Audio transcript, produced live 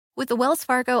With the Wells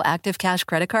Fargo Active Cash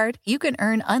Credit Card, you can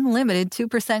earn unlimited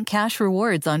 2% cash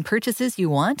rewards on purchases you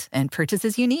want and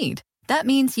purchases you need. That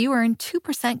means you earn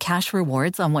 2% cash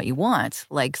rewards on what you want,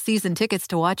 like season tickets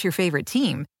to watch your favorite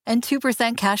team, and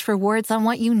 2% cash rewards on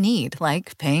what you need,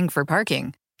 like paying for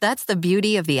parking. That's the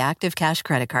beauty of the Active Cash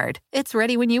Credit Card. It's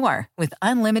ready when you are, with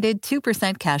unlimited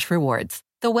 2% cash rewards.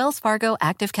 The Wells Fargo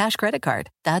Active Cash Credit Card.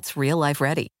 That's real life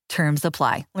ready. Terms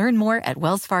apply. Learn more at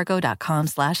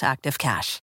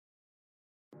wellsfargo.com/activecash.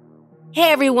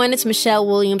 Hey everyone, it's Michelle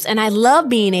Williams, and I love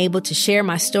being able to share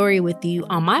my story with you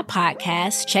on my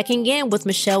podcast, Checking In with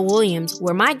Michelle Williams,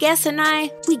 where my guests and I,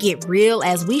 we get real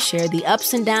as we share the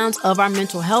ups and downs of our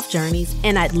mental health journeys,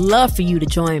 and I'd love for you to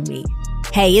join me.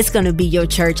 Hey, it's going to be your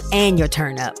church and your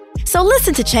turn up. So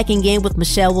listen to Checking In with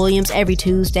Michelle Williams every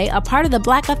Tuesday, a part of the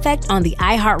Black Effect on the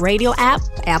iHeartRadio app,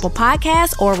 Apple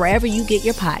Podcasts, or wherever you get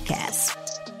your podcasts.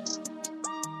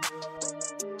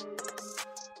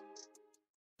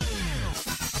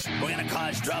 We're going to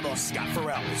cause trouble. Scott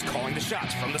Farrell is calling the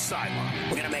shots from the sideline.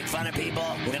 We're going to make fun of people.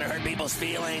 We're going to hurt people's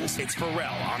feelings. It's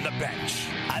Farrell on the bench.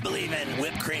 I believe in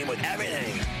whipped cream with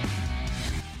everything.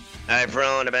 All right,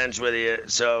 Farrell on the bench with you.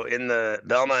 So in the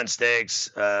Belmont Stakes,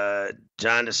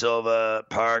 John Da Silva,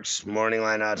 Parks, morning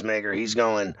line odds maker, he's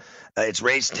going, it's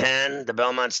race 10. The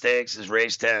Belmont Stakes is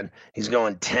race 10. He's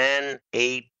going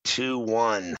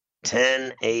 10-8-2-1.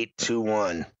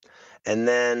 10-8-2-1. And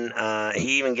then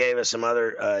he even gave us some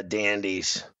other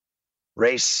dandies.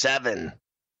 Race 7,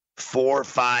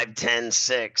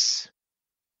 4-5-10-6.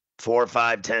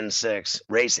 4-5-10-6.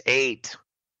 Race 8,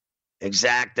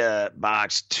 exacta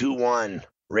box 2-1.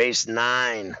 Race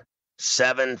 9,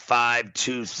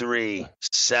 7-5-2-3.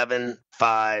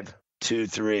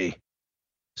 7-5-2-3.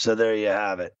 So there you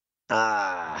have it.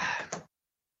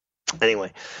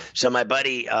 Anyway, so my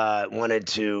buddy wanted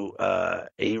to,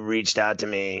 he reached out to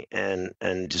me and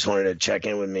just wanted to check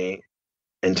in with me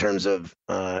in terms of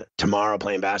tomorrow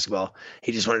playing basketball.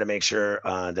 He just wanted to make sure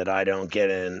that I don't get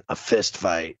in a fist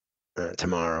fight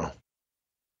tomorrow.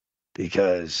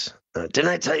 Because didn't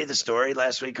I tell you the story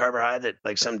last week, Harbor High, that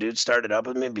like some dude started up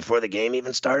with me before the game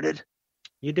even started?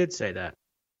 You did say that.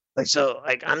 Like, so,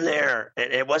 like, I'm there,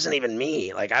 and it wasn't even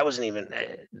me. Like, I wasn't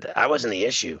the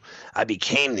issue. I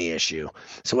became the issue.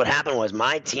 So what happened was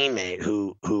my teammate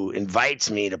who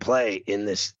invites me to play in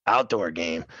this outdoor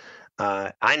game,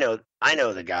 I know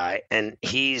the guy, and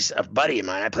he's a buddy of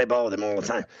mine. I play ball with him all the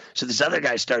time. So this other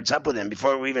guy starts up with him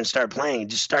before we even start playing. He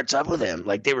just starts up with him.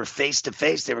 Like, they were face to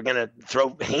face. They were going to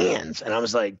throw hands. And I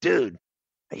was like, dude,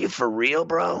 are you for real,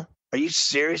 bro? Are you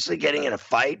seriously getting in a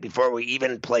fight before we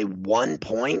even play 1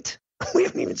 point? We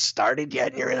haven't even started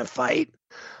yet and you're in a fight?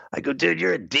 I go, dude,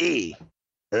 you're a D.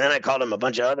 And then I called him a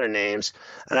bunch of other names.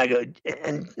 And I go,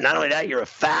 and not only that, you're a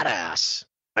fat ass.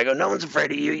 I go, no one's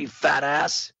afraid of you, you fat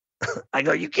ass. I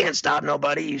go, you can't stop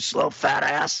nobody, you slow fat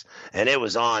ass. And it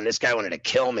was on. This guy wanted to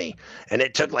kill me. And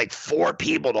it took like 4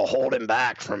 people to hold him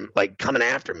back from like coming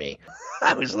after me.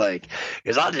 I was like,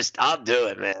 because I'll do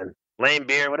it, man. Lame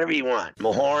beer, whatever you want.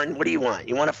 Mahorn, what do you want?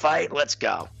 You want to fight? Let's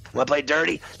go. Want to play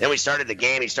dirty? Then we started the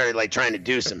game. He started like trying to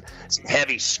do some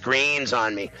heavy screens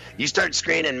on me. You start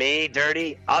screening me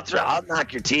dirty, I'll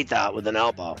knock your teeth out with an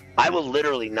elbow. I will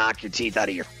literally knock your teeth out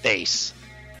of your face.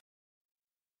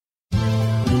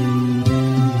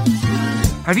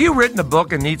 Have you written a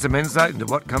book and need some insight into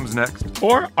what comes next?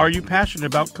 Or are you passionate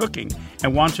about cooking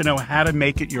and want to know how to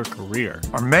make it your career?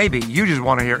 Or maybe you just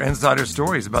want to hear insider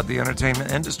stories about the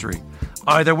entertainment industry.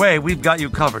 Either way, we've got you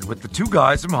covered with the Two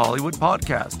Guys from Hollywood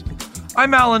podcast.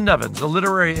 I'm Alan Nevins, a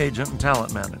literary agent and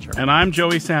talent manager. And I'm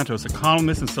Joey Santos, a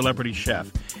columnist and celebrity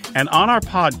chef. And on our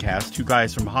podcast, Two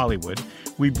Guys from Hollywood,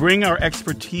 we bring our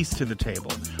expertise to the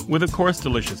table with, of course,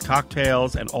 delicious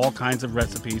cocktails and all kinds of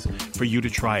recipes for you to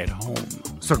try at home.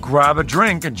 So grab a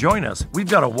drink and join us. We've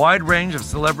got a wide range of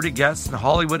celebrity guests and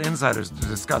Hollywood insiders to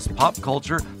discuss pop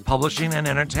culture, publishing, and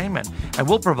entertainment. And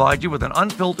we'll provide you with an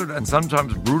unfiltered and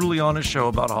sometimes brutally honest show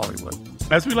about Hollywood.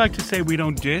 As we like to say, we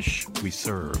don't dish, we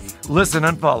serve. Listen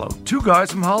and follow Two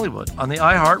Guys from Hollywood on the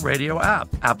iHeartRadio app,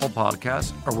 Apple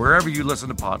Podcasts, or wherever you listen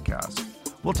to podcasts.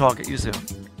 We'll talk at you soon.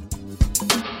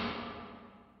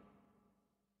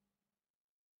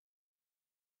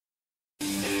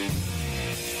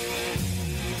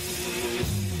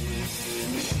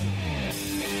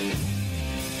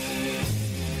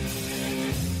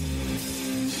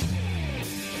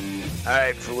 All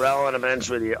right, Pharrell on the bench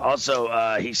with you. Also,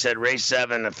 he said race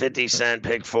 7, a 50-cent,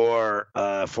 pick 4,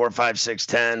 4, 5, 6,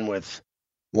 10 with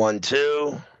 1,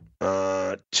 2,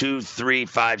 2, 3,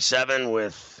 5, 7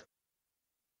 with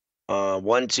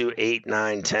 1, 2, 8,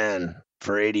 9, 10.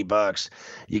 for $80.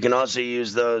 You can also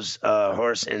use those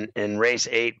horse in race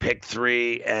 8, pick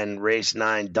 3, and race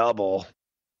 9 double.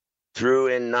 Threw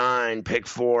in 9, pick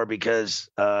 4 because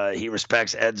he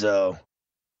respects Edzo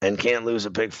and can't lose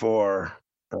a pick 4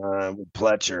 with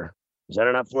Pletcher. Is that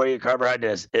enough for you,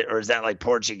 Carbohydrates? Or is that like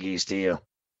Portuguese to you?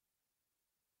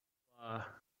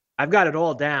 I've got it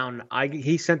all down.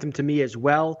 He sent them to me as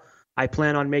well. I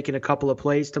plan on making a couple of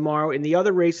plays tomorrow. In the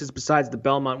other races besides the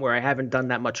Belmont where I haven't done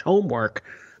that much homework,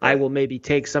 I will maybe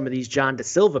take some of these John Da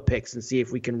Silva picks and see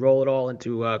if we can roll it all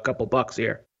into a couple bucks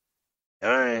here. All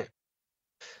right.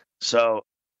 So,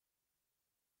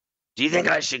 do you think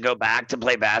I should go back to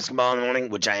play basketball in the morning,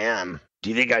 which I am?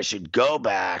 Do you think I should go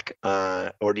back,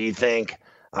 or do you think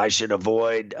I should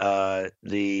avoid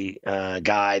the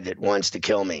guy that wants to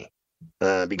kill me?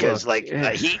 Because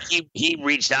he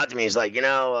reached out to me. He's like, hey,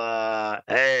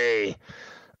 I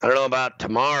don't know about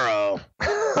tomorrow.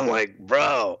 I'm like,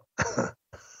 bro,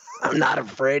 I'm not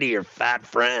afraid of your fat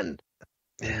friend.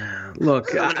 Look,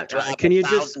 can you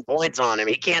 1,000 points on him?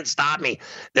 He can't stop me.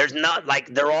 There's not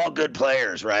they're all good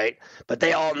players, right? But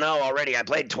they all know already. I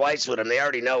played twice with them. They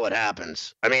already know what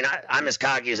happens. I mean, I'm as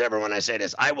cocky as ever when I say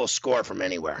this. I will score from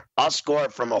anywhere. I'll score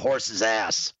from a horse's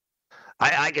ass.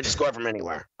 I can score from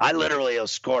anywhere. I literally will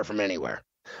score from anywhere.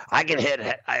 I can hit.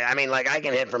 I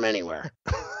can hit from anywhere.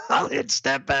 I'll hit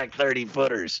step back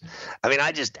 30-footers. I mean,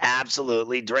 I just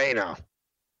absolutely Drano.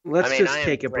 Let's just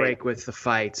take a break with the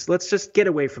fights. Let's just get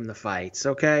away from the fights,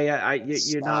 okay?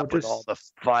 Stop with all the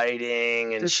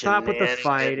fighting and just stop with the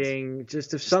fighting.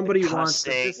 Just if somebody wants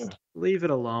to, just leave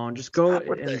it alone. Just go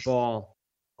and ball.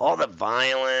 All the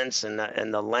violence and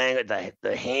the language,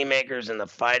 the haymakers and the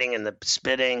fighting and the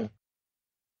spitting,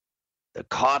 the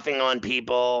coughing on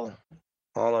people,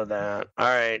 all of that. All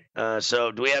right.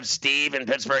 So do we have Steve in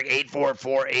Pittsburgh?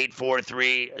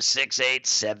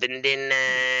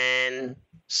 844-843-6879.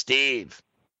 Steve.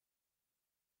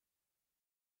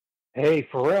 Hey,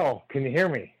 Pharrell, can you hear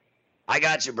me? I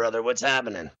got you, brother. What's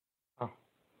happening?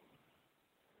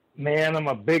 Man, I'm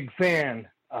a big fan.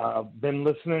 Been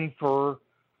listening for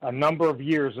a number of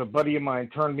years. A buddy of mine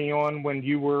turned me on when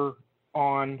you were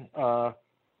on,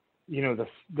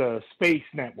 the Space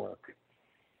Network.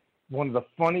 One of the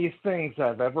funniest things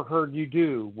I've ever heard you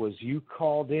do was you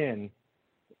called in.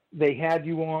 They had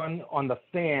you on the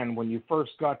Fan when you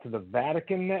first got to the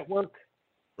Vatican network.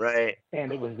 Right.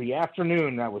 And it was the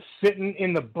afternoon. I was sitting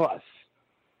in the bus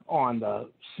on the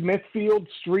Smithfield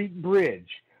Street Bridge,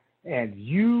 and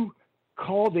you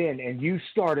called in and you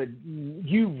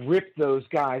ripped those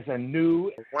guys a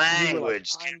new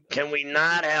language. Can we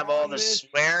not have all the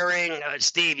swearing?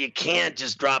 Steve, you can't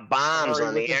just drop bombs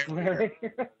on the air.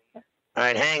 All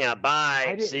right, hang up.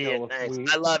 Bye. See you. Thanks.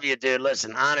 I love you, dude.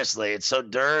 Listen, honestly, it's so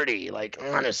dirty. Like,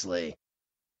 honestly.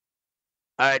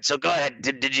 All right, so go ahead.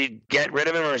 Did you get rid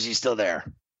of him, or is he still there?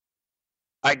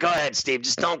 All right, go ahead, Steve.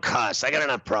 Just don't cuss. I got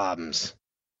enough problems.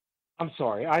 I'm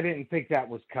sorry. I didn't think that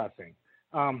was cussing.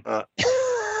 But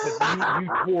you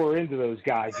tore into those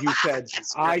guys. You said,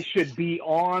 I should be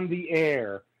on the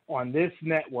air on this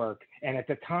network, and at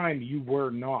the time, you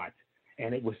were not.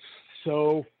 And it was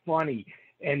so funny.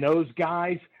 And those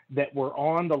guys that were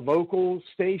on the local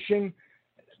station,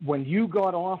 when you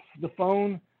got off the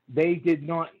phone, they did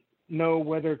not know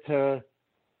whether to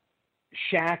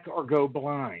shack or go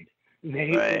blind.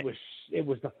 It was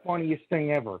the funniest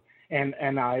thing ever. And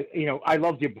I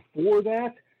loved you before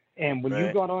that. And when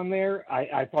you got on there,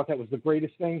 I thought that was the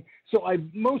greatest thing. So I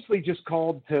mostly just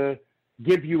called to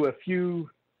give you a few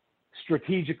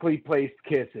strategically placed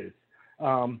kisses.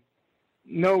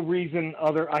 No reason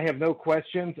I have no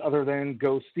questions other than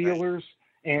go Steelers.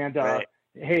 And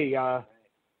hey,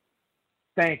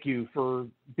 thank you for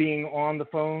being on the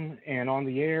phone and on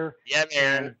the air. Yeah,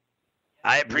 man.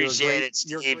 I appreciate it,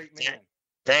 Steve. You're a great man.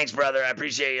 Thanks, brother. I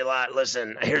appreciate you a lot.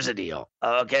 Listen, here's the deal.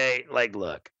 Okay,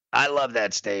 look, I love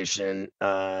that station,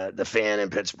 the Fan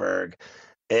in Pittsburgh.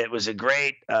 It was a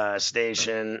great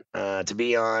station to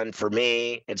be on for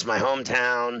me. It's my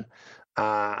hometown.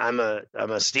 I'm a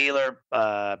Steeler,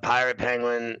 Pirate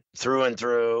Penguin through and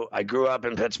through. I grew up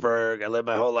in Pittsburgh. I lived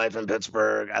my whole life in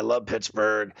Pittsburgh. I love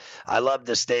Pittsburgh. I love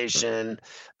the station,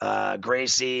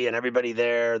 Gracie and everybody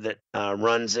there that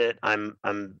runs it. I'm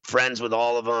friends with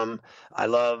all of them. I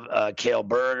love Cale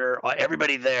Berger,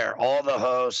 everybody there, all the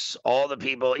hosts, all the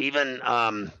people, even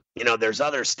there's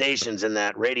other stations in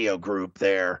that radio group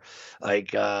there,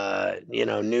 like,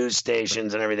 news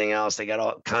stations and everything else. They got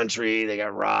all country, they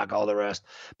got rock, all the rest.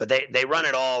 But they run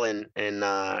it all in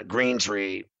Green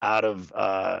Tree out of,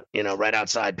 right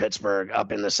outside Pittsburgh,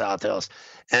 up in the South Hills.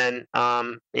 And,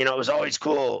 it was always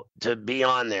cool to be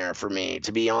on there for me,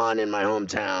 to be on in my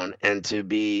hometown and to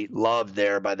be loved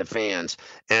there by the fans.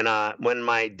 And when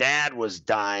my dad was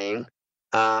dying,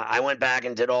 I went back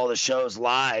and did all the shows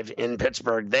live in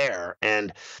Pittsburgh there.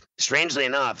 And strangely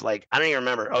enough, like, I don't even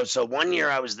remember. Oh, so one year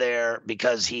I was there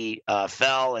because he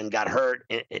fell and got hurt.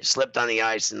 It slipped on the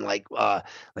ice and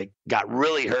got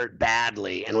really hurt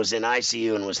badly and was in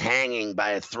ICU and was hanging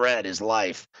by a thread his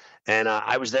life. And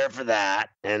I was there for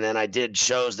that. And then I did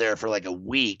shows there for like a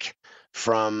week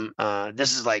from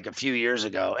this is like a few years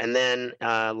ago. And then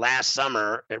last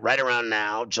summer, right around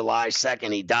now, July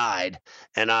 2nd, he died.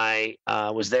 And I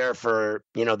was there for,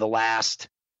 the last,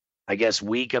 I guess,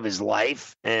 week of his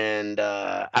life. And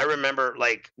I remember,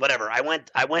 like, whatever. I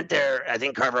went there, I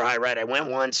think Carver High, right? I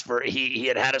went once for, he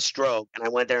had a stroke, and I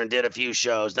went there and did a few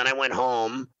shows. Then I went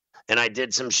home and I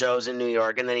did some shows in New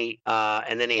York, and then he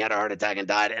had a heart attack and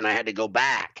died, and I had to go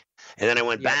back. And then I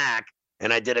went back.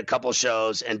 And I did a couple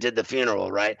shows and did the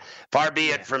funeral, right? Far be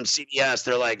it from CBS.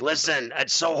 They're like, listen,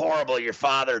 it's so horrible. Your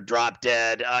father dropped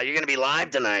dead. You're going to be live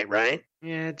tonight, right?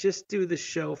 Yeah, just do the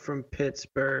show from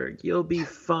Pittsburgh. You'll be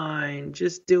fine.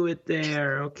 Just do it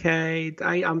there, okay?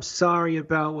 I'm sorry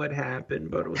about what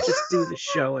happened, but we'll just do the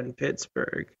show in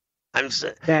Pittsburgh.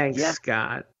 Thanks,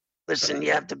 Scott. Listen,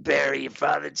 you have to bury your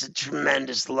father. It's a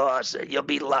tremendous loss. You'll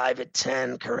be live at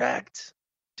 10, correct?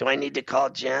 Do I need to call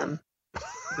Jim?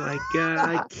 My God,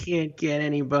 I can't get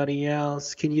anybody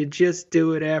else. Can you just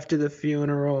do it after the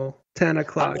funeral? 10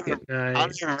 o'clock at night. I'll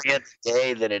never forget the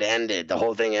day that it ended. The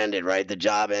whole thing ended, right? The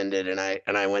job ended, and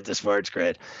I went to Sports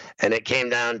Grid. And it came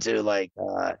down to, like,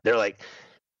 they're like,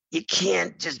 you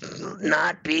can't just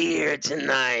not be here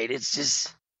tonight. It's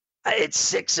just, it's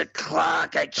 6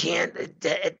 o'clock. I can't,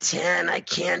 at 10, I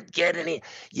can't get any.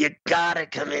 You gotta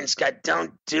come in, Scott.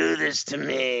 Don't do this to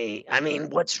me. I mean,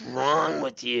 what's wrong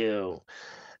with you?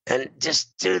 And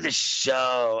just do the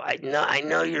show. I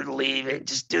know you're leaving.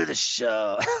 Just do the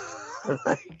show.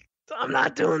 I'm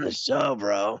not doing the show,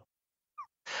 bro.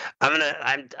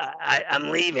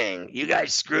 I'm leaving. You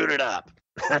guys screwed it up.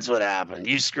 That's what happened.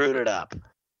 You screwed it up.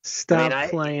 Stop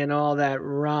playing all that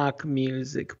rock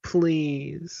music,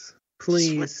 please.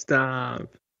 Please stop.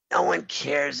 No one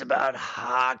cares about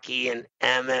hockey and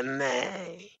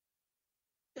MMA.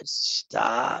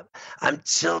 Stop. I'm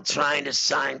still trying to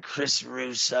sign Chris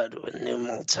Russo to a new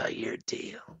multi-year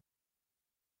deal.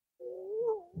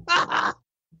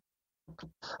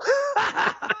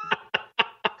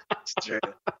 It's true.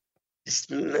 Just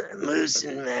Moose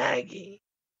and Maggie.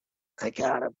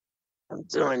 I'm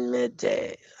doing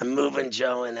midday. I'm moving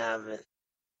Joe and Evan.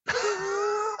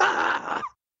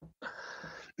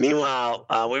 Meanwhile,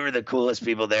 we were the coolest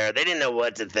people there. They didn't know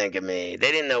what to think of me.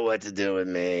 They didn't know what to do with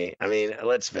me. I mean,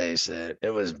 let's face it.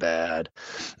 It was bad.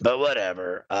 But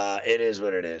whatever. It is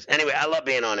what it is. Anyway, I love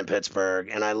being on in Pittsburgh,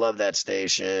 and I love that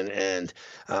station. And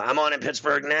I'm on in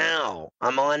Pittsburgh now.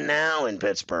 I'm on now in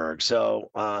Pittsburgh. So,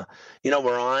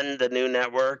 we're on the new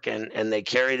network, and they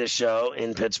carry the show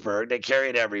in Pittsburgh. They carry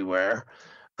it everywhere.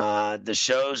 The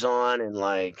show's on in,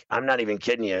 like, I'm not even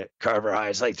kidding you, Carver High.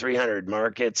 It's like 300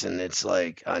 markets, and it's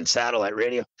like on satellite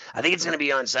radio. I think it's going to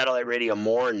be on satellite radio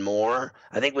more and more.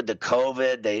 I think with the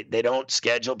COVID, they don't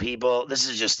schedule people. This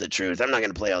is just the truth. I'm not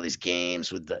going to play all these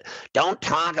games with don't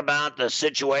talk about the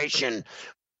situation.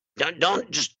 Don't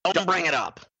bring it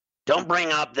up. Don't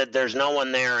bring up that there's no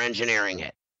one there engineering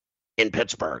it in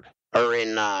Pittsburgh or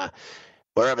in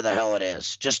wherever the hell it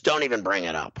is. Just don't even bring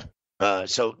it up.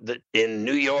 In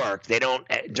New York, they don't,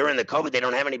 during the COVID, they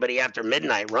don't have anybody after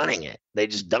midnight running it. They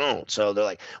just don't. So they're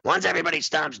like, once everybody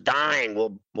stops dying,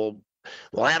 we'll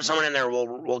have someone in there.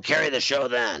 We'll carry the show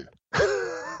then.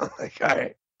 Like, all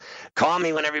right, call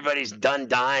me when everybody's done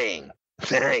dying.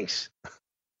 Thanks.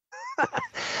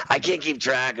 I can't keep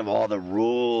track of all the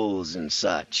rules and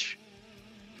such.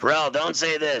 Pharrell, don't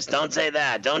say this, don't say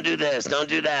that, don't do this, don't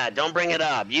do that, don't bring it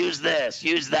up, use this,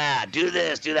 use that, do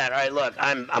this, do that. All right, look,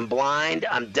 I'm blind,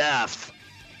 I'm deaf,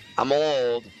 I'm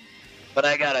old, but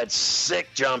I got a sick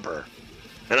jumper,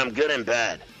 and I'm good in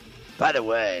bed. By the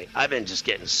way, I've been just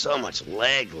getting so much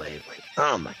leg lately.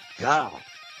 Oh, my God.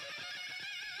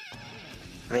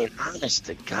 I mean, honest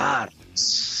to God, I'm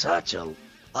such a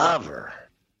lover.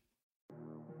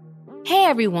 Hey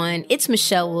everyone, it's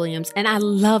Michelle Williams, and I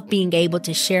love being able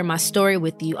to share my story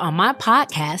with you on my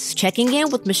podcast, Checking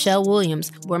In with Michelle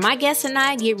Williams, where my guests and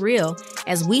I get real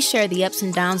as we share the ups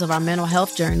and downs of our mental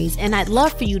health journeys, and I'd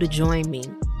love for you to join me.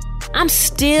 I'm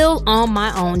still on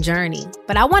my own journey,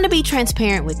 but I want to be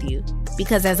transparent with you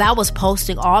because as I was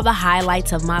posting all the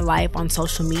highlights of my life on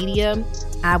social media,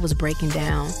 I was breaking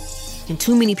down. And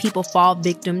too many people fall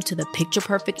victim to the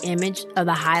picture-perfect image of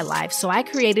the high life, so I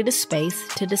created a space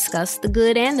to discuss the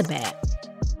good and the bad.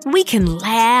 We can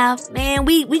laugh, man,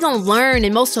 we gonna learn,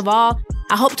 and most of all,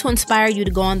 I hope to inspire you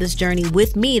to go on this journey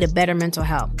with me to better mental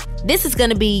health. This is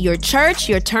gonna be your church,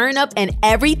 your turn-up, and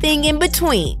everything in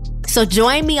between. So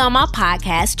join me on my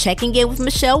podcast, Checking In with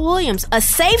Michelle Williams, a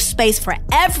safe space for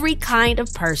every kind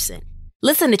of person.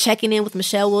 Listen to Checking In with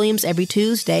Michelle Williams every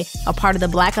Tuesday, a part of the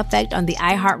Black Effect on the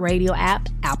iHeartRadio app,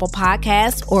 Apple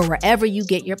Podcasts, or wherever you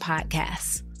get your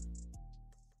podcasts.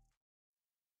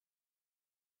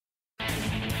 All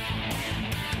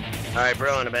right,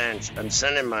 bro, on the bench. I'm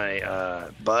sending my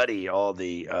buddy all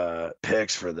the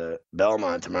picks for the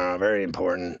Belmont tomorrow. Very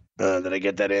important that I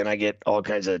get that in. I get all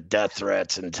kinds of death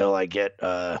threats until I get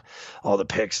all the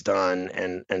picks done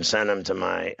and send them to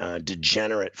my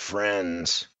degenerate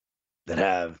friends that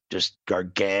have just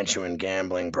gargantuan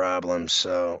gambling problems.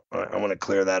 So I want to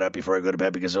clear that up before I go to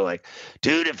bed because they're like,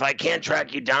 dude, if I can't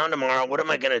track you down tomorrow, what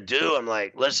am I going to do? I'm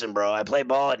like, listen, bro, I play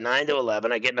ball at 9 to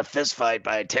 11. I get in a fist fight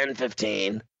by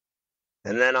 10:15,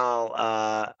 and then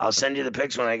I'll send you the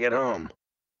pics when I get home.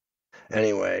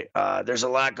 Anyway, there's a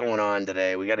lot going on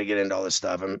today. We got to get into all this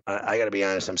stuff. I got to be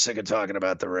honest. I'm sick of talking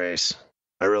about the race.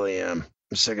 I really am.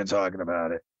 I'm sick of talking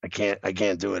about it. I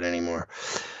can't do it anymore.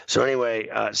 So anyway,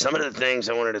 some of the things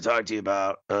I wanted to talk to you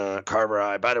about, Carver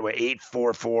High. By the way,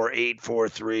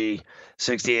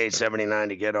 844-843-6879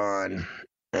 to get on,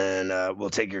 and we'll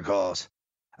take your calls.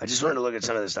 I just wanted to look at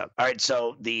some of this stuff. All right,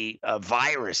 so the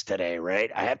virus today,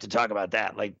 right? I have to talk about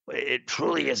that. Like, it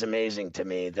truly is amazing to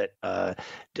me that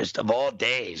just of all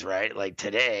days, right? Like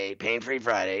today, Pain Free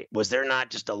Friday, was there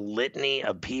not just a litany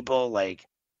of people like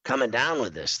coming down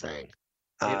with this thing?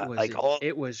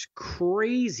 It was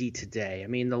crazy today. I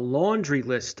mean, the laundry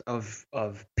list of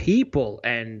people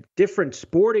and different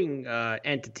sporting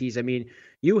entities. I mean,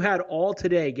 you had all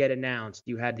today get announced.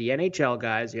 You had the NHL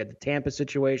guys. You had the Tampa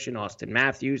situation, Austin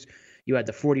Matthews. You had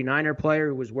the 49er player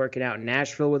who was working out in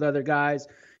Nashville with other guys.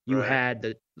 You had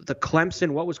the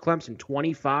Clemson. What was Clemson?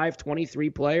 25, 23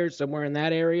 players, somewhere in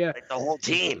that area. Like the whole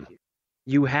team.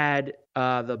 You had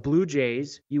the Blue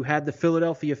Jays. You had the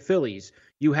Philadelphia Phillies.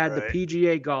 You had the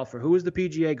PGA golfer. Who was the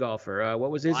PGA golfer? What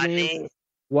was his name?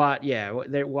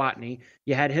 Watney.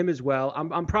 You had him as well.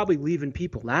 I'm probably leaving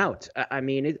people out. I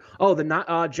mean,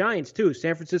 the Giants too.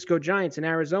 San Francisco Giants in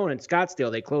Arizona and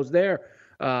Scottsdale. They closed their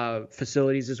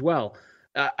facilities as well.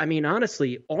 I mean,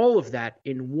 honestly, all of that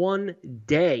in one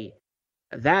day,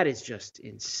 that is just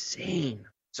insane.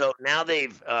 So now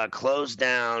they've closed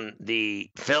down the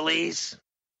Phillies,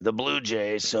 the Blue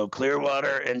Jays, so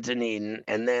Clearwater and Dunedin,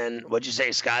 and then what'd you say,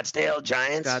 Scottsdale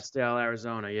Giants? Scottsdale,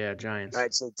 Arizona, yeah, Giants. All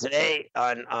right, so today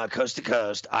on Coast to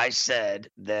Coast, I said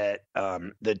that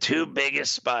the two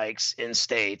biggest spikes in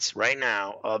states right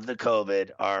now of the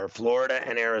COVID are Florida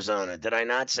and Arizona. Did I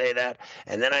not say that?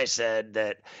 And then I said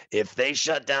that if they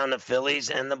shut down the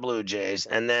Phillies and the Blue Jays,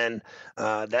 and then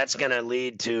that's going to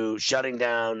lead to shutting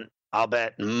down, I'll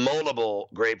bet, multiple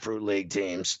Grapefruit League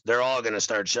teams. They're all going to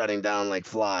start shutting down like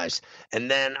flies. And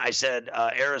then I said,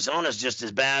 Arizona's just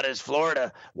as bad as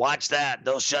Florida. Watch that.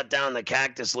 They'll shut down the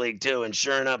Cactus League too. And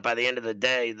sure enough, by the end of the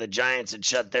day, the Giants had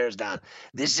shut theirs down.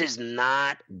 This is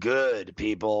not good,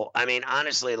 people. I mean,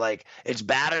 honestly, like, it's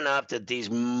bad enough that these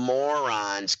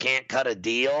morons can't cut a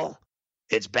deal.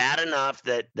 It's bad enough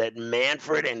that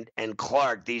Manfred and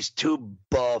Clark, these two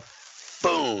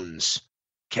buffoons,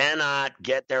 cannot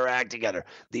get their act together.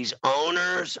 These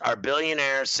owners are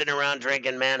billionaires sitting around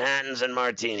drinking Manhattans and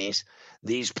martinis.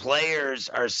 These players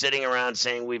are sitting around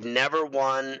saying, we've never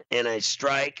won in a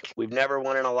strike. We've never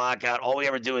won in a lockout. All we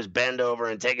ever do is bend over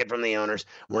and take it from the owners.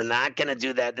 We're not going to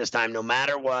do that this time. No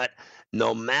matter what,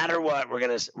 we're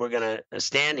going to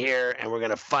stand here and we're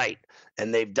going to fight.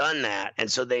 And they've done that.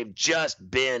 And so they've just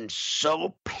been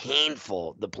so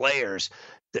painful, the players.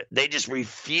 They just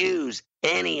refuse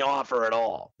any offer at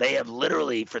all. They have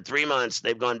literally, for 3 months,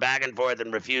 they've gone back and forth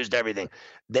and refused everything.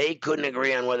 They couldn't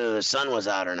agree on whether the sun was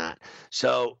out or not.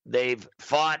 So they've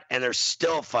fought, and they're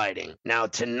still fighting. Now,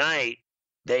 tonight,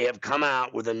 they have come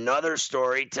out with another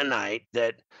story tonight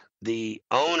that the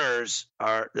owners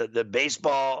the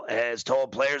baseball has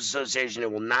told Players Association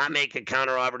it will not make a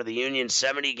counteroffer to the union's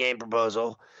 70-game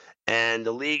proposal. And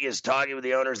the league is talking with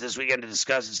the owners this weekend to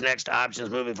discuss its next options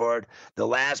moving forward. The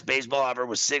last baseball offer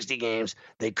was 60 games.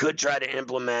 They could try to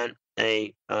implement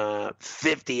a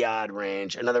 50-odd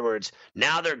range. In other words,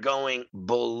 now they're going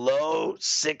below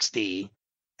 60,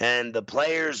 and the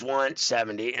players want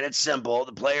 70. And it's simple.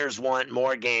 The players want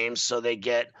more games so they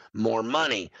get more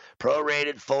money.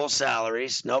 Prorated full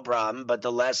salaries, no problem, but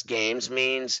the less games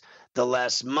means the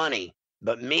less money.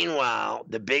 But meanwhile,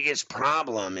 the biggest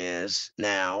problem is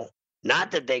now,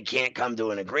 not that they can't come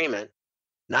to an agreement,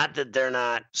 not that they're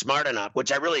not smart enough,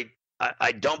 which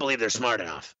I don't believe they're smart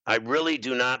enough. I really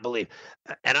do not believe.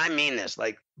 And I mean this,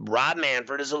 like Rob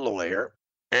Manfred is a lawyer,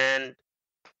 and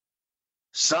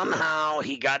somehow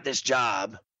he got this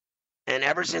job, and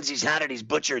ever since he's had it, he's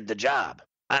butchered the job.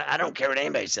 I don't care what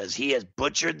anybody says. He has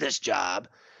butchered this job.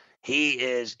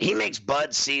 He makes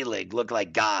Bud Selig look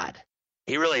like God.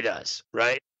 He really does,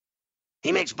 right?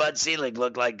 He makes Bud Selig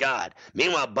look like God.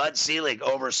 Meanwhile, Bud Selig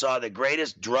oversaw the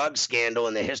greatest drug scandal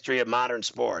in the history of modern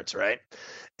sports, right?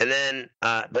 And then,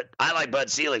 but I like Bud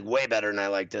Selig way better than I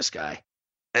like this guy.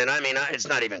 And I mean, it's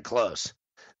not even close.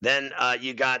 Then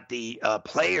you got the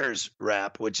players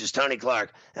rep, which is Tony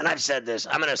Clark. And I've said this.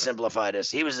 I'm going to simplify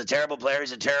this. He was a terrible player.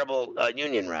 He's a terrible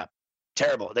union rep.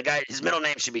 Terrible. The guy, his middle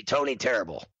name should be Tony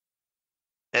Terrible.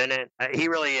 And then, he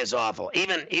really is awful.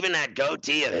 Even that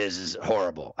goatee of his is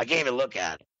horrible. I can't even look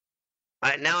at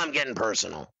it. Now I'm getting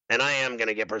personal, and I am going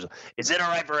to get personal. Is it all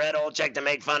right for Ed Olczyk to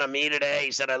make fun of me today?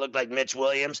 He said I look like Mitch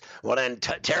Williams. Well, then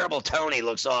terrible Tony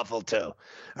looks awful too. All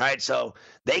right, so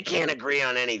they can't agree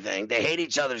on anything. They hate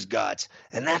each other's guts,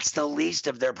 and that's the least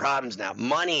of their problems now.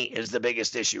 Money is the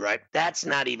biggest issue, right? That's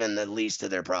not even the least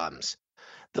of their problems.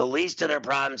 The least of their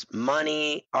problems,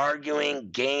 money,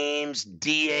 arguing, games,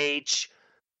 DH,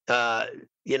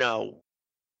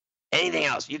 anything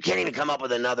else. You can't even come up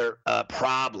with another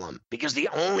problem, because the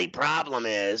only problem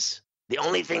is, the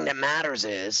only thing that matters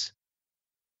is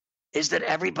that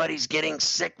everybody's getting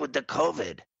sick with the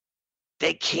COVID.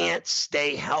 They can't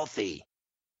stay healthy.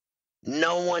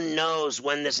 No one knows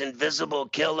when this invisible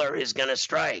killer is going to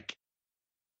strike.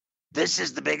 This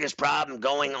is the biggest problem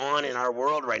going on in our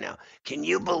world right now. Can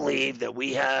you believe that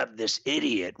we have this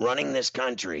idiot running this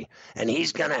country, and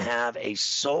he's going to have a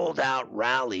sold-out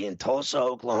rally in Tulsa,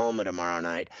 Oklahoma tomorrow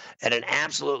night at an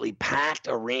absolutely packed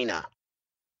arena,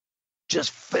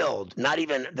 just filled.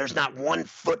 There's not 1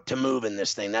 foot to move in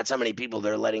this thing. That's how many people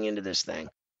they're letting into this thing.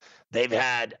 They've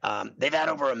had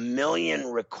over 1 million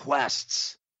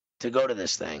requests to go to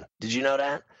this thing. Did you know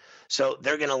that? So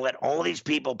they're going to let all these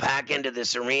people pack into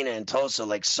this arena in Tulsa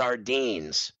like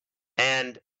sardines.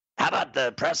 And how about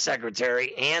the press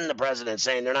secretary and the president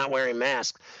saying they're not wearing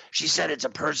masks? She said it's a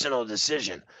personal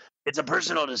decision. It's a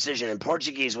personal decision. In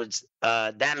Portuguese, what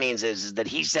that means is that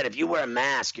he said if you wear a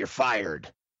mask, you're fired.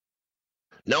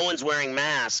 No one's wearing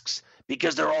masks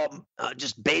because they're all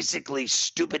just basically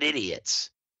stupid idiots.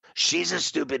 She's a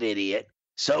stupid idiot.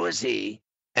 So is he.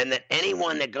 And that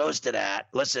anyone that goes to that,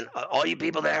 listen, all you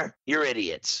people there, you're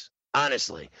idiots.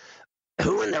 Honestly,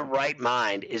 who in their right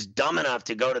mind is dumb enough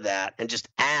to go to that and just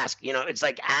ask? It's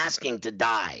like asking to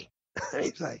die.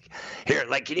 It's like, here,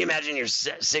 like, can you imagine you're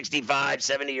 65,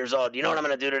 70 years old? You know what I'm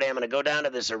going to do today? I'm going to go down to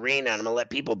this arena and I'm going to let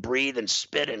people breathe and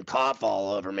spit and cough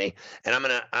all over me. And I'm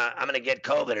going to get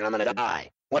COVID and I'm going to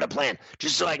die. What a plan.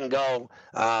 Just so I can go,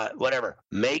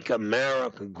 make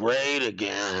America great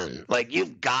again. Like,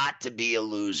 you've got to be a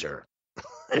loser.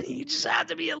 You just have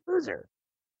to be a loser.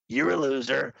 You're a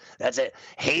loser. That's it.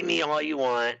 Hate me all you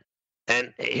want.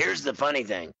 And here's the funny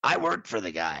thing. I worked for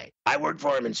the guy. I worked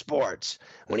for him in sports.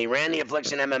 When he ran the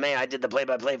Affliction MMA, I did the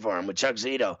play-by-play for him with Chuck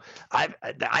Zito. I've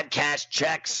cashed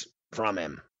checks from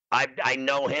him. I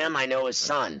know him. I know his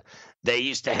son. They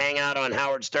used to hang out on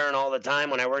Howard Stern all the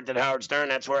time. When I worked at Howard Stern,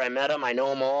 that's where I met them. I know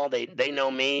them all. They know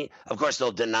me. Of course,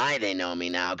 they'll deny they know me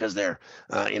now because they're,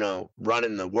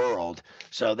 running the world.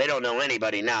 So they don't know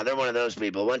anybody now. They're one of those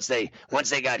people. Once they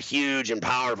got huge and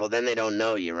powerful, then they don't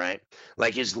know you, right?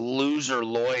 Like his loser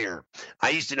lawyer.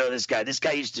 I used to know this guy. This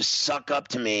guy used to suck up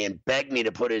to me and beg me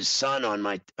to put his son on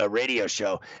my radio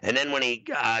show. And then when he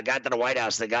got to the White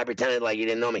House, the guy pretended like he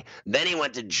didn't know me. Then he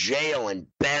went to jail and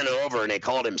bent over, and they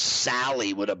called him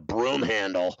Sally with a broom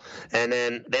handle. And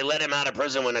then they let him out of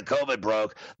prison when the COVID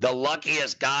broke. The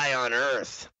luckiest guy on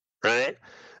earth, right?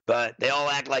 But they all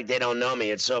act like they don't know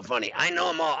me. It's so funny. I know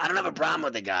them all. I don't have a problem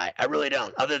with the guy. I really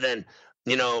don't. Other than,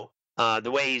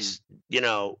 the way he's,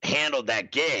 handled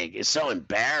that gig is so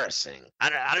embarrassing. I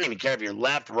don't even care if you're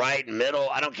left, right, middle.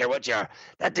 I don't care what you are.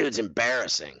 That dude's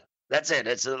embarrassing. That's it.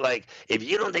 It's like, if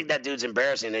you don't think that dude's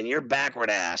embarrassing, then you're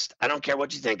backward-assed. I don't care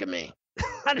what you think of me.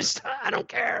 I don't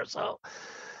care. So,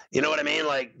 You know what I mean?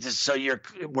 Like, just so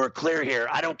we're clear here.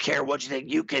 I don't care what you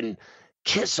think. You can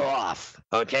kiss off.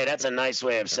 Okay, that's a nice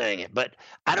way of saying it. But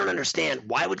I don't understand.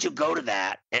 Why would you go to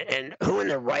that? And who in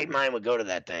their right mind would go to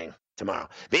that thing tomorrow?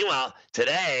 Meanwhile,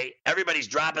 today, everybody's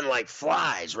dropping like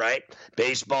flies, right?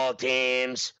 Baseball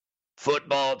teams,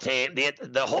 football team.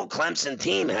 The whole Clemson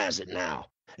team has it now.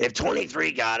 If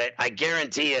 23 got it, I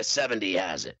guarantee you 70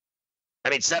 has it. I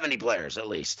mean, 70 players at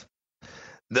least.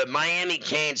 The Miami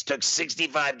Canes took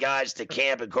 65 guys to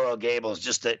camp at Coral Gables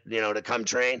just to come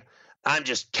train. I'm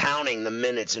just counting the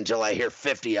minutes until I hear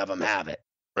 50 of them have it,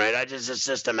 right? It's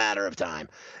just a matter of time.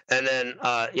 And then,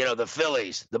 the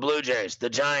Phillies, the Blue Jays, the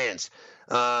Giants,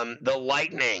 the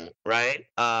Lightning, right?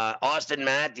 Austin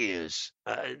Matthews,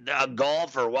 a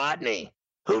golfer, Watney.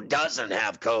 Who doesn't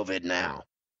have COVID now?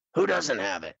 Who doesn't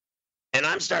have it? And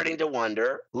I'm starting to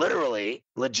wonder, literally,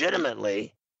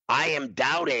 legitimately, I am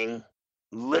doubting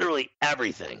literally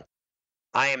everything.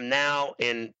 I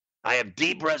have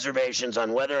deep reservations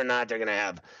on whether or not they're going to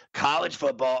have college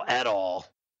football at all.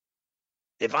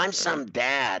 If I'm some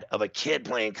dad of a kid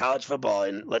playing college football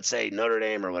in, let's say, Notre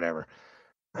Dame or whatever,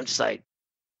 I'm just like,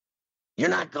 you're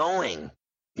not going.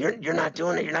 You're not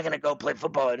doing it. You're not going to go play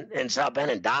football in South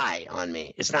Bend and die on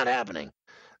me. It's not happening.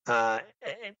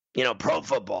 Pro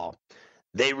football,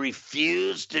 they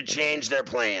refuse to change their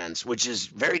plans, which is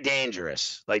very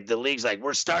dangerous. Like the league's like,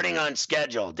 we're starting on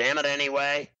schedule. Damn it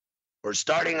anyway. We're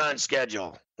starting on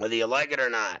schedule, whether you like it or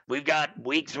not. We've got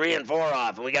week 3 and 4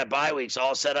 off, and we got bye weeks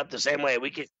all set up the same way.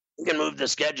 We can move the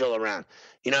schedule around.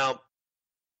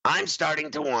 I'm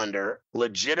starting to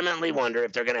legitimately wonder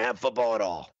if they're going to have football at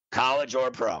all, college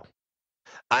or pro.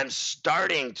 I'm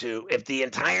starting to, if the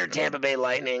entire Tampa Bay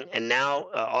Lightning and now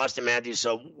Austin Matthews,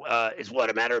 so it's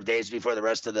a matter of days before the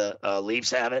rest of the Leafs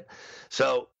have it.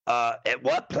 So at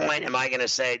what point am I going to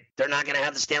say they're not going to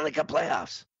have the Stanley Cup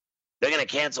playoffs? They're going to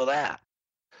cancel that.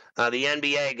 The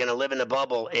NBA going to live in a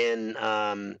bubble in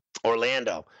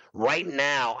Orlando. Right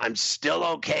now, I'm still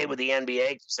okay with the NBA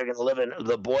because they're going to live in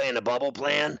the boy in a bubble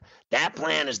plan. That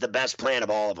plan is the best plan of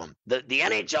all of them. The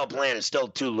NHL plan is still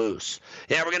too loose.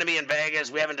 Yeah, we're going to be in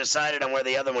Vegas. We haven't decided on where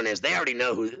the other one is. They already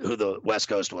know who the West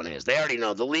Coast one is. They already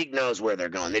know. The league knows where they're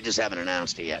going. They just haven't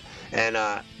announced it yet.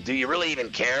 And do you really even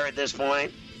care at this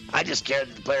point? I just care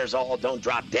that the players all don't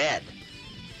drop dead.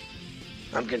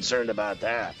 I'm concerned about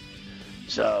that.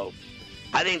 So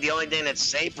I think the only thing that's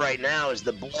safe right now is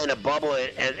the boy in a bubble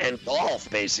and golf,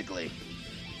 basically.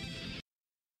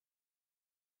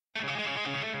 All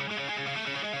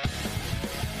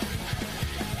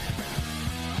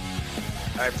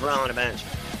right, Ferrall on the bench.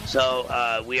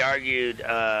 So we argued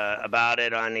about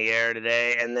it on the air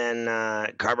today, and then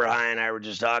Carver High and I were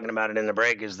just talking about it in the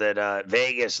break, is that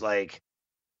Vegas,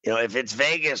 if it's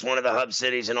Vegas, one of the hub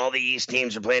cities, and all the East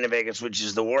teams are playing in Vegas, which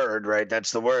is the word, right?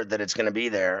 That's the word that it's going to be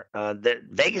there.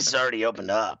 Vegas has already opened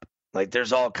up. Like,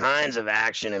 there's all kinds of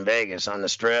action in Vegas on the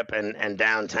Strip, and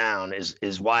downtown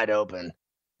is wide open.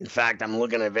 In fact, I'm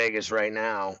looking at Vegas right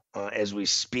now as we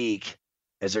speak,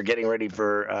 as they're getting ready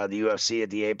for the UFC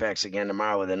at the Apex again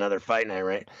tomorrow with another fight night,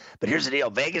 right? But here's the deal.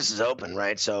 Vegas is open,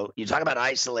 right? So you talk about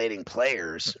isolating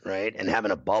players, right, and having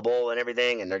a bubble and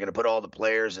everything, and they're going to put all the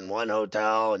players in one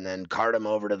hotel and then cart them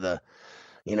over to the,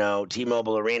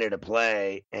 T-Mobile Arena to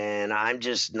play, and I'm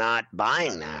just not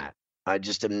buying that. I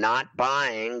just am not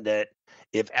buying that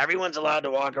if everyone's allowed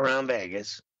to walk around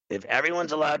Vegas, if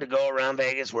everyone's allowed to go around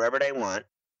Vegas wherever they want,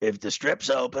 if the Strip's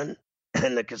open,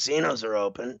 and the casinos are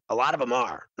open, a lot of them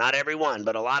are. Not everyone,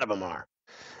 but a lot of them are.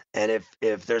 And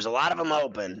if there's a lot of them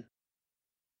open,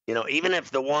 even if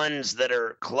the ones that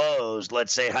are closed,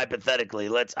 let's say hypothetically,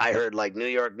 I heard like New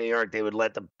York, they would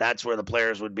that's where the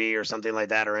players would be or something like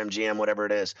that, or MGM, whatever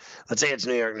it is. Let's say it's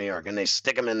New York, and they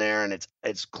stick them in there and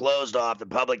it's closed off. The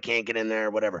public can't get in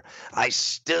there, whatever. I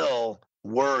still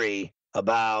worry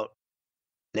about.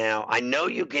 Now, I know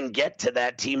you can get to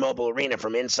that T-Mobile Arena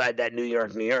from inside that New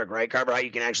York, right, Carver? How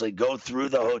you can actually go through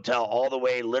the hotel all the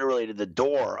way literally to the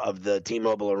door of the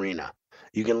T-Mobile Arena.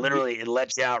 You can literally, it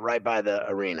lets you out right by the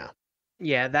arena.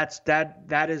 Yeah,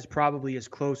 that is probably as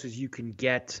close as you can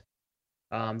get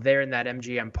there in that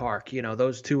MGM Park.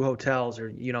 Those two hotels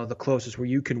are, the closest where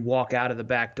you can walk out of the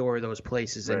back door of those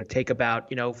places and take about,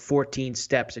 14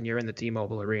 steps and you're in the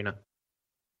T-Mobile Arena.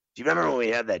 Do you remember when we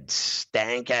had that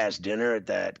stank-ass dinner at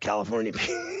that California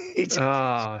Pizza?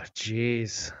 Oh,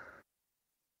 jeez.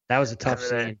 That was a tough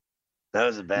scene. That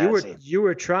was a bad scene. You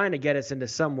were trying to get us into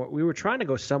somewhere. We were trying to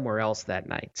go somewhere else that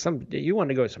night. You wanted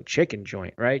to go to some chicken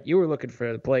joint, right? You were looking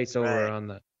for the place over on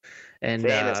the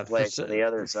famous place on the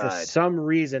other side. For some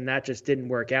reason, that just didn't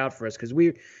work out for us because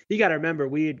you got to remember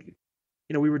we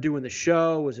we were doing the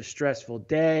show. It was a stressful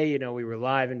day. We were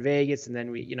live in Vegas, and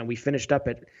then we finished up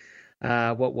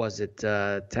at what was it?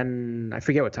 10. I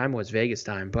forget what time it was, Vegas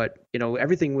time. But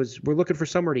everything was. We're looking for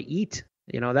somewhere to eat.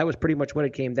 That was pretty much what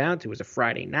it came down to. It was a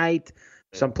Friday night.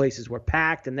 Some places were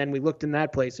packed, and then we looked in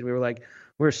that place, and we were like,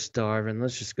 "We're starving.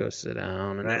 Let's just go sit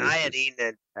down." And I had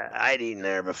eaten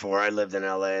there before. I lived in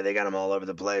L.A. They got them all over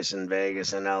the place in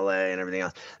Vegas and L.A. and everything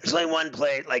else. There's only one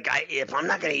place. Like if I'm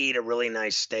not going to eat a really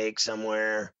nice steak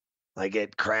somewhere, like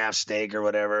at Kraft Steak or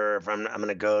whatever, if I'm going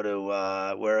to go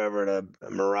to wherever, to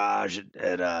Mirage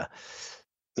at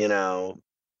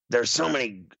there's so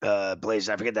many places.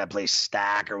 I forget that place,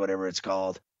 Stack or whatever it's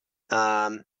called.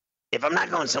 If I'm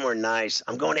not going somewhere nice,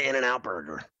 I'm going to In-N-Out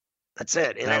Burger. That's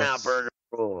it. In-N-Out Burger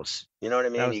rules. You know what I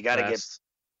mean? You got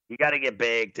to get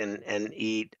baked and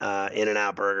eat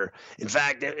In-N-Out Burger. In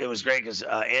fact, it was great because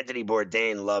Anthony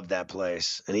Bourdain loved that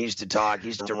place, and he used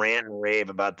to rant and rave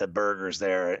about the burgers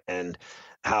there and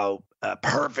how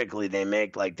perfectly they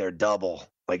make like their double.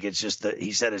 Like it's just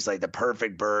he said it's like the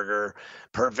perfect burger,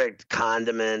 perfect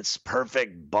condiments,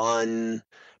 perfect bun,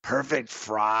 perfect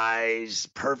fries,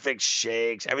 perfect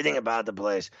shakes, everything about the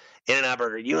place. In-N-Out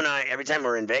Burger. You and I, every time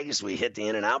we're in Vegas, we hit the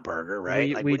In-N-Out Burger,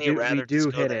 right? We do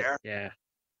go hit there? It. Yeah.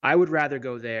 I would rather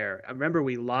go there. I remember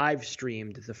we live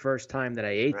streamed the first time that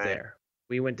I ate there.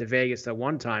 We went to Vegas that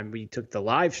one time. We took the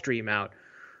live stream out.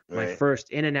 My first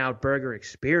In-N-Out Burger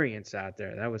experience out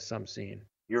there. That was some scene.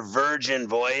 Your Virgin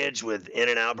Voyage with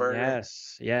In-N-Out Burger?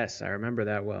 Yes, I remember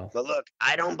that well. But look,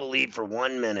 I don't believe for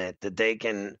 1 minute that they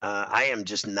can I am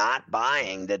just not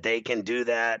buying that they can do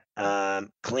that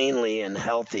cleanly and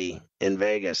healthy in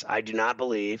Vegas. I do not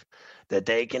believe that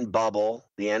they can bubble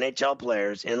the NHL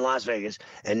players in Las Vegas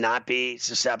and not be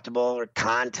susceptible or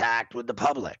contact with the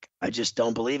public. I just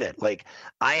don't believe it. Like,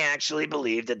 I actually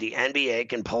believe that the NBA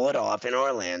can pull it off in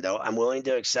Orlando. I'm willing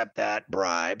to accept that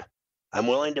bribe. I'm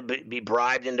willing to be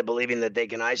bribed into believing that they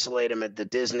can isolate them at the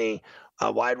Disney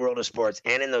Wide World of Sports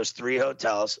and in those 3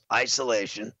 hotels.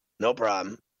 Isolation, no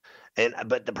problem.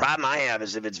 But the problem I have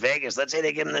is if it's Vegas, let's say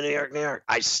they give them the New York.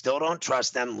 I still don't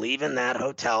trust them leaving that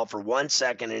hotel for 1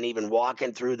 second and even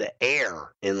walking through the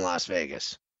air in Las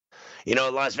Vegas.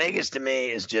 Las Vegas to me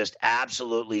is just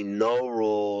absolutely no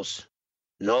rules.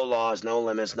 No laws, no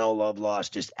limits, no love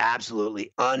lost, just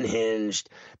absolutely unhinged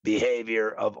behavior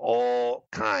of all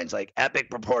kinds, like epic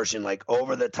proportion, like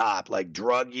over the top, like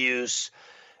drug use,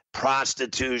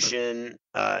 prostitution,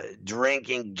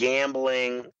 drinking,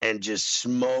 gambling, and just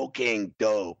smoking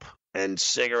dope and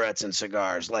cigarettes and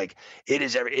cigars. Like it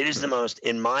is the most,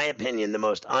 in my opinion, the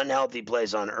most unhealthy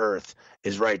place on earth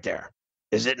is right there.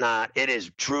 Is it not? It is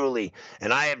truly,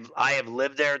 and I have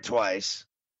lived there twice.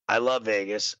 I love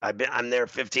Vegas. I'm there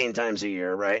 15 times a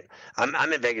year, right?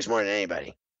 I'm in Vegas more than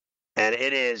anybody. And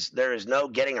there is no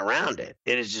getting around it.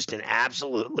 It is just an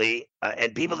absolutely,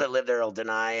 and people that live there will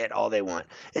deny it all they want.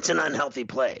 It's an unhealthy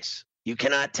place. You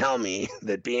cannot tell me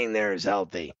that being there is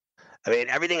healthy. I mean,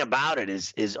 everything about it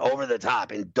is over the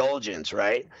top, indulgence,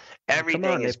 right?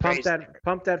 Everything is crazy.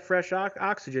 Pump that fresh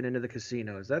oxygen into the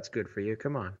casinos. That's good for you.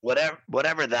 Come on.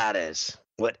 Whatever that is.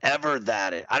 Whatever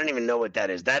that is. I don't even know what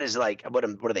that is. That is like, what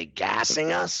are they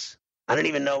gassing us? I don't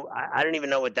even know. I don't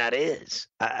even know what that is.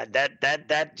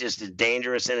 That just is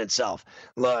dangerous in itself.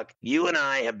 Look, you and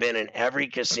I have been in every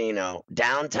casino,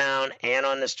 downtown and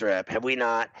on the Strip, have we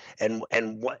not? And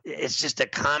what? It's just a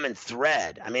common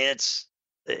thread. I mean,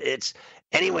 it's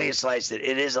any way you slice it.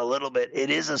 It is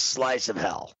a slice of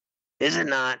hell, is it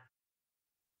not?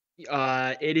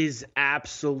 It is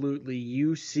absolutely.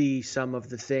 You see some of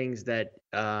the things that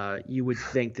you would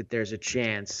think that there's a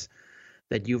chance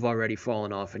that you've already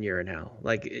fallen off and you're in hell.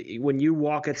 Like when you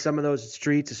walk at some of those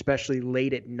streets, especially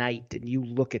late at night, and you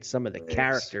look at some of the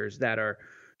characters that are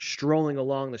strolling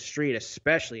along the street,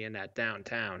 especially in that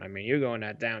downtown. I mean, you're going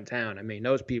that downtown. I mean,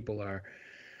 those people are,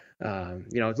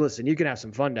 listen, you can have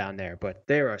some fun down there, but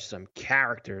there are some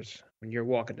characters when you're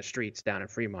walking the streets down in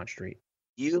Fremont Street.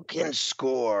 You can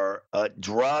score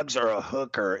drugs or a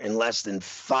hooker in less than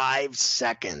 5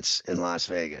 seconds in Las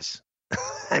Vegas.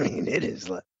 I mean, it is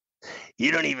like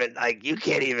you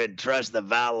can't even trust the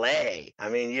valet. I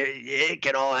mean, it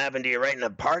can all happen to you right in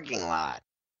the parking lot.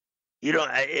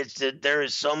 There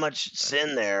is so much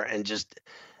sin there and just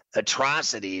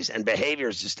atrocities and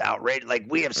behaviors just outrageous. Like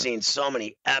we have seen so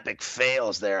many epic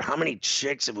fails there. How many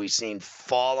chicks have we seen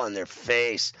fall on their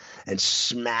face and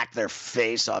smack their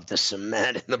face off the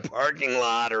cement in the parking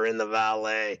lot or in the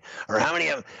valet? Or how many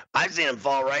of I've seen them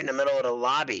fall right in the middle of the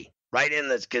lobby, right in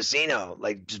the casino,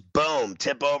 like just boom,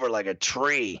 tip over like a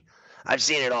tree. I've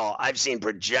seen it all. I've seen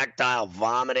projectile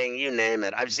vomiting, you name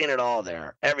it. I've seen it all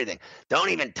there. Everything. Don't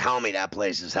even tell me that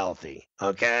place is healthy,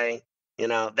 okay? You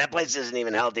know, that place isn't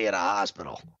even healthy at a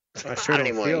hospital. I sure don't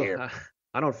even want to feel. hear.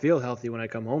 I don't feel healthy when I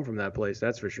come home from that place.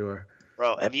 That's for sure.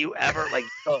 Bro, have you ever like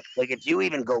if you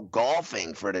even go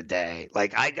golfing for the day,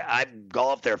 like I've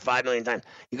golfed there 5 million times.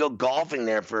 You go golfing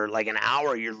there for like an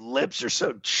hour, your lips are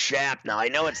so chapped. Now I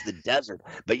know it's the desert,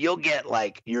 but you'll get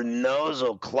like your nose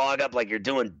will clog up like you're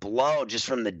doing blow just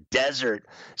from the desert,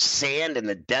 sand in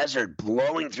the desert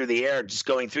blowing through the air, just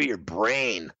going through your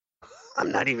brain.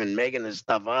 I'm not even making this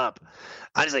stuff up.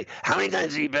 Honestly, how many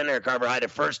times have you been there, Carver? The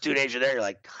first 2 days you're there, you're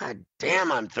like, God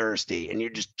damn, I'm thirsty. And you're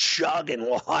just chugging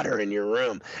water in your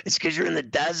room. It's because you're in the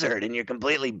desert and you're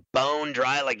completely bone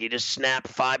dry, like you just snapped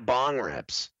 5 bong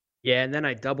rips. Yeah, and then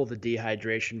I double the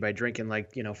dehydration by drinking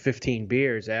 15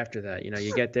 beers after that.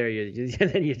 You get there, and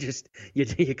then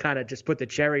you kind of just put the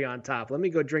cherry on top. Let me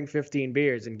go drink 15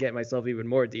 beers and get myself even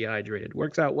more dehydrated.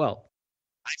 Works out well.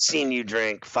 I've seen you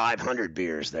drink 500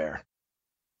 beers there.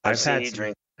 I've seen you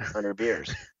drink 100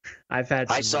 beers. I've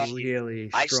had some really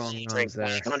strong ones there.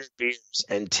 500 beers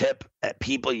and tip at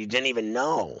people you didn't even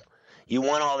know. You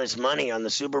won all this money on the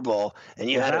Super Bowl,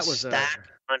 and you had a stack of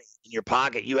money in your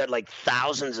pocket. You had like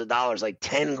thousands of dollars, like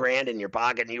 10 grand in your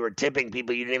pocket, and you were tipping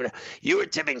people you didn't even know. You were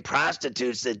tipping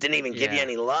prostitutes that didn't even give you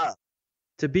any love.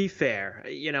 To be fair,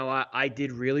 I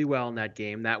did really well in that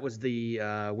game. That was the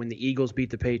when the Eagles beat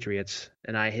the Patriots,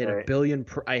 and I hit a billion.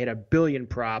 I hit a billion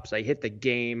props. I hit the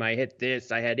game. I hit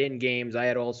this. I had in games. I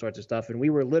had all sorts of stuff, and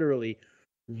we were literally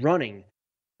running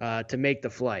to make the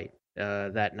flight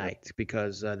that night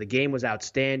because the game was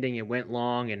outstanding. It went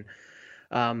long, and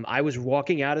I was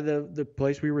walking out of the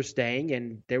place we were staying,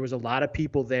 and there was a lot of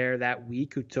people there that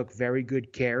week who took very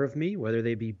good care of me, whether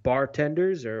they be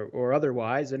bartenders or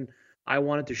otherwise, and I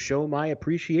wanted to show my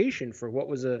appreciation for what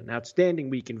was an outstanding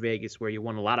week in Vegas where you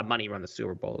won a lot of money around the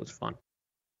Super Bowl. It was fun.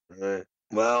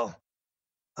 Well,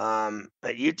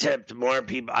 you tipped more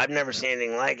people. I've never seen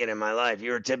anything like it in my life.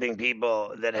 You were tipping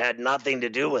people that had nothing to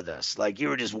do with us. Like you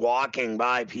were just walking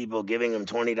by people, giving them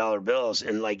 $20 bills,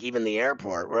 and like even the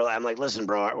airport. I'm like, listen,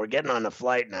 bro, we're getting on the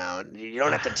flight now. You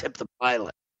don't have to tip the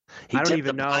pilot. I don't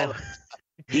even know.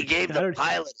 He gave the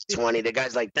pilots 20. The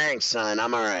guy's like, thanks, son.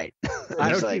 I'm all right.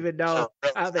 I don't even know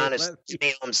how they let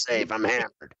me. I'm safe. I'm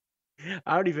hammered.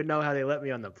 I don't even know how they let me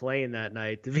on the plane that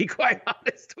night, to be quite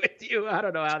honest with you. I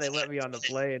don't know how they let me on the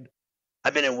plane.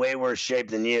 I've been in way worse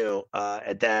shape than you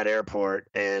at that airport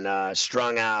and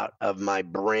strung out of my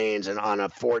brains and on a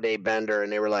 4-day bender.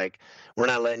 And they were like, we're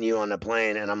not letting you on the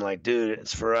plane. And I'm like, dude,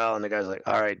 it's Pharrell. And the guy's like,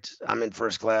 all right, I'm in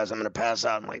first class. I'm going to pass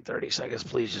out in like 30 seconds.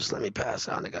 Please just let me pass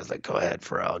out. And the guy's like, go ahead,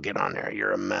 Pharrell, get on there.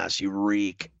 You're a mess. You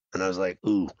reek. And I was like,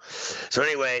 ooh. So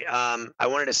anyway, I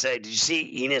wanted to say, did you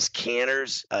see Enes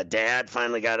Kanter's dad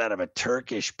finally got out of a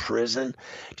Turkish prison?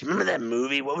 Do you remember that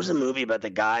movie? What was the movie about the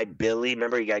guy, Billy?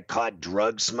 Remember he got caught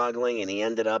drug smuggling and he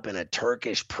ended up in a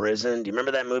Turkish prison? Do you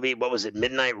remember that movie? What was it,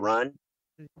 Midnight Run?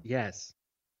 Yes.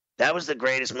 That was the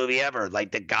greatest movie ever.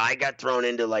 Like the guy got thrown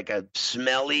into like a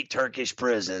smelly Turkish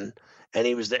prison. And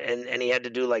he was and he had to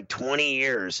do like 20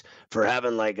 years for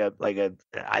having like a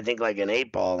I think like an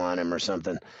 8-ball on him or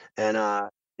something. And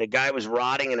the guy was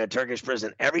rotting in a Turkish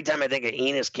prison. Every time I think of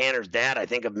Enes Kanter's dad, I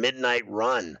think of Midnight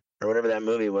Run or whatever that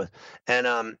movie was.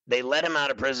 And they let him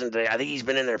out of prison today. I think he's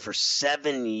been in there for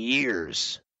 7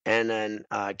 years. And then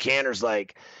Kanter's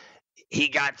like, he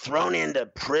got thrown into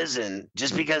prison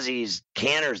just because he's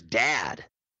Kanter's dad.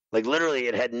 Like literally,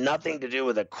 it had nothing to do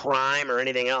with a crime or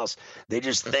anything else. They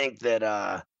just think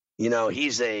that,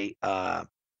 he's a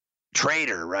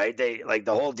traitor, right? They like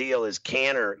the whole deal is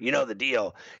Kanter. You know the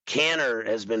deal. Kanter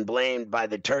has been blamed by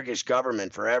the Turkish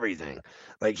government for everything.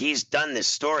 Like he's done this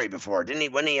story before, didn't he?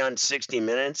 Wasn't he on 60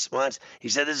 Minutes once? He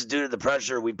said this is due to the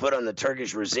pressure we put on the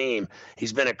Turkish regime.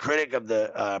 He's been a critic of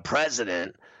the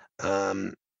president.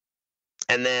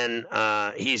 And then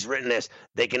he's written this.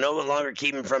 They can no longer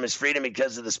keep him from his freedom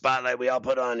because of the spotlight we all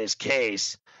put on his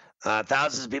case.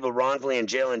 Thousands of people wrongfully in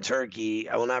jail in Turkey.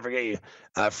 I will not forget you.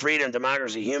 Freedom,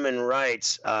 democracy, human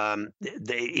rights.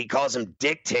 He calls them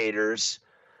dictators.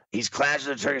 He's clashed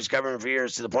with the Turkish government for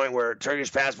years to the point where his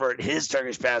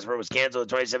Turkish passport was canceled in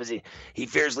 2017. He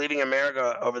fears leaving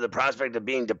America over the prospect of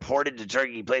being deported to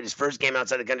Turkey. He played his first game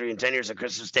outside the country in 10 years on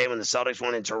Christmas Day when the Celtics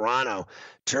won in Toronto.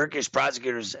 Turkish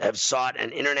prosecutors have sought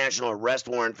an international arrest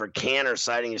warrant for Kanter,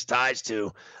 citing his ties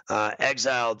to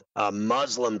exiled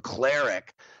Muslim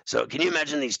cleric. So can you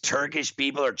imagine these Turkish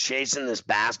people are chasing this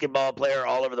basketball player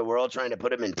all over the world trying to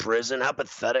put him in prison? How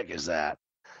pathetic is that?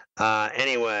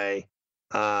 Anyway.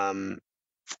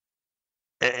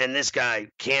 And this guy,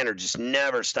 Cantor, just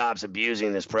never stops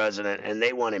abusing this president, and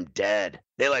they want him dead.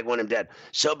 They want him dead.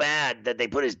 So bad that they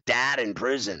put his dad in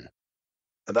prison.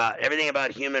 About everything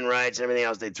about human rights and everything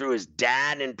else. They threw his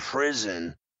dad in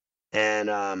prison. And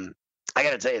I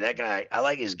got to tell you, that guy, I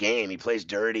like his game. He plays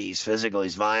dirty. He's physical.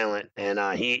 He's violent. And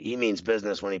he means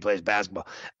business when he plays basketball.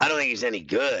 I don't think he's any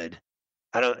good.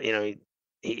 I don't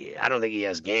think he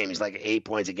has game. He's like 8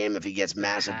 points a game if he gets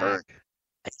massive burn.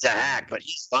 He's a hack, but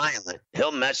he's violent.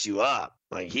 He'll mess you up.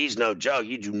 Like, he's no joke.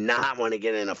 You do not want to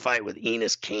get in a fight with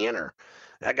Enes Kanter.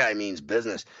 That guy means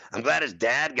business. I'm glad his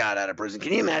dad got out of prison.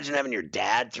 Can you imagine having your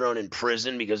dad thrown in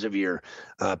prison because of your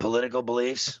political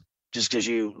beliefs? Just because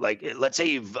you, like, let's say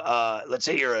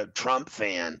you're a Trump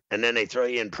fan, and then they throw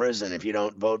you in prison if you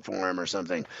don't vote for him or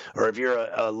something. Or if you're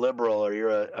a liberal or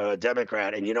you're a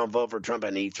Democrat and you don't vote for Trump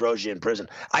and he throws you in prison.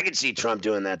 I could see Trump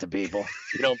doing that to people.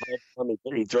 You don't vote for him,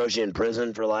 he throws you in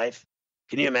prison for life.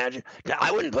 Can you imagine?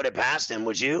 I wouldn't put it past him,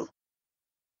 would you?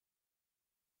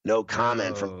 No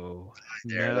comment from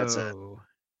there. That's it.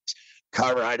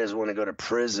 Carver High doesn't want to go to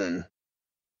prison.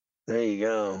 There you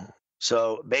go.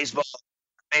 So baseball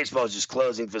is just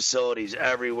closing facilities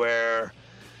everywhere.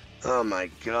 Oh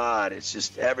my God. It's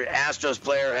just every Astros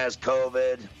player has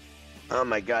COVID. Oh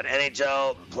my God.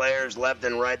 NHL players left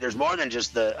and right. There's more than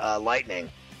just the Lightning.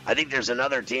 I think there's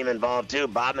another team involved too.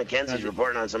 Bob McKenzie's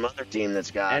reporting on some other team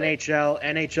that's got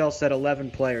NHL said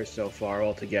 11 players so far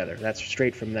altogether. That's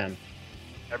straight from them.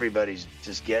 Everybody's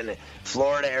just getting it.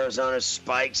 Florida, Arizona,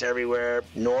 spikes everywhere.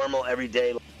 Normal,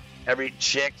 everyday, every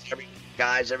chick, every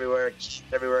guys everywhere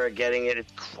are getting it.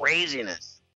 It's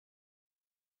craziness.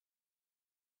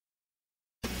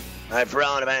 All right,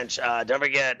 Ferrall on the bench. Don't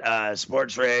forget,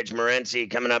 Sports Rage,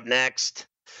 Morency coming up next.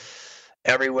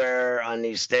 Everywhere on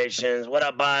these stations. What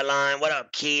up, Byline? What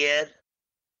up, kid?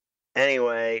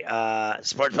 Anyway,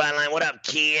 Sports Byline. What up,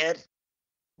 kid?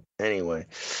 Anyway,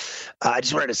 I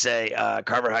just wanted to say,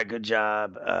 Carver High, good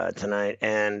job tonight.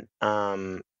 And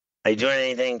are you doing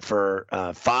anything for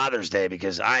Father's Day?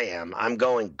 Because I am. I'm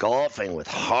going golfing with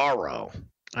Haro.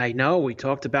 I know. We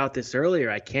talked about this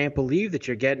earlier. I can't believe that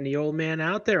you're getting the old man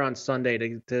out there on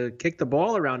Sunday to kick the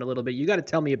ball around a little bit. You got to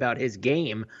tell me about his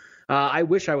game. I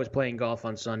wish I was playing golf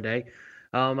on Sunday.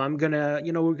 I'm going to,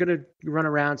 we're going to run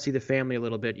around, see the family a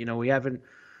little bit. We haven't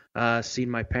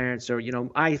seen my parents or,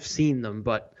 I've seen them,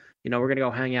 but, we're going to go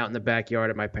hang out in the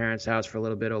backyard at my parents' house for a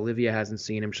little bit. Olivia hasn't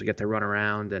seen him. She'll get to run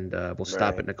around, and we'll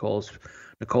stop at Nicole's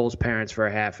parents for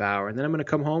a half hour. And then I'm going to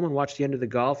come home and watch the end of the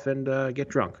golf and get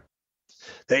drunk.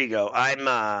 There you go.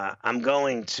 I'm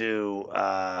going to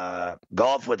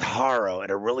golf with Haro at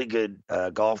a really good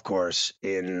golf course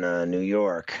in New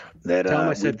York. Tell him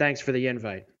I said thanks for the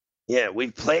invite. Yeah,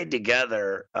 we've played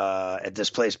together at this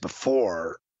place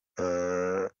before,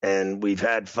 and we've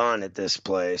had fun at this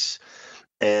place.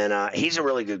 And he's a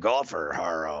really good golfer,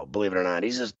 Haro, believe it or not.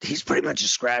 He's pretty much a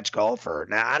scratch golfer.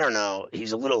 Now, I don't know.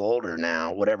 He's a little older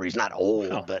now, whatever. He's not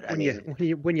old, but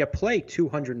when you play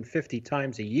 250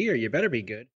 times a year, you better be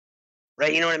good.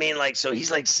 Right, you know what I mean? Like, so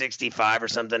he's like 65 or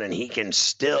something, and he can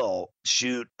still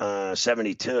shoot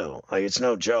 72. Like, it's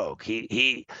no joke.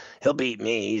 He'll beat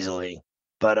me easily.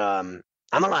 But I'm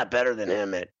a lot better than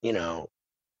him at,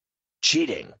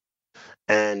 cheating.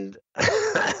 And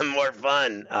I'm more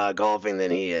fun golfing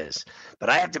than he is. But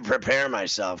I have to prepare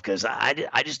myself because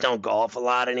I just don't golf a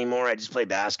lot anymore. I just play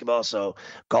basketball. So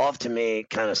golf to me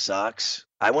kind of sucks.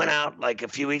 I went out like a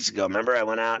few weeks ago. Remember, I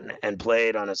went out and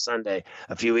played on a Sunday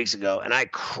a few weeks ago, and I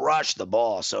crushed the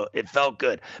ball. So it felt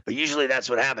good. But usually that's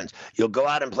what happens. You'll go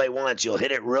out and play once. You'll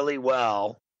hit it really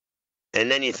well. And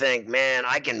then you think, man,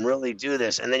 I can really do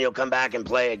this. And then you'll come back and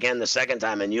play again the second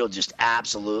time, and you'll just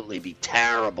absolutely be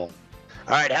terrible.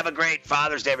 All right, have a great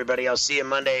Father's Day, everybody. I'll see you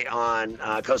Monday on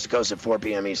Coast to Coast at 4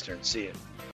 p.m. Eastern. See you.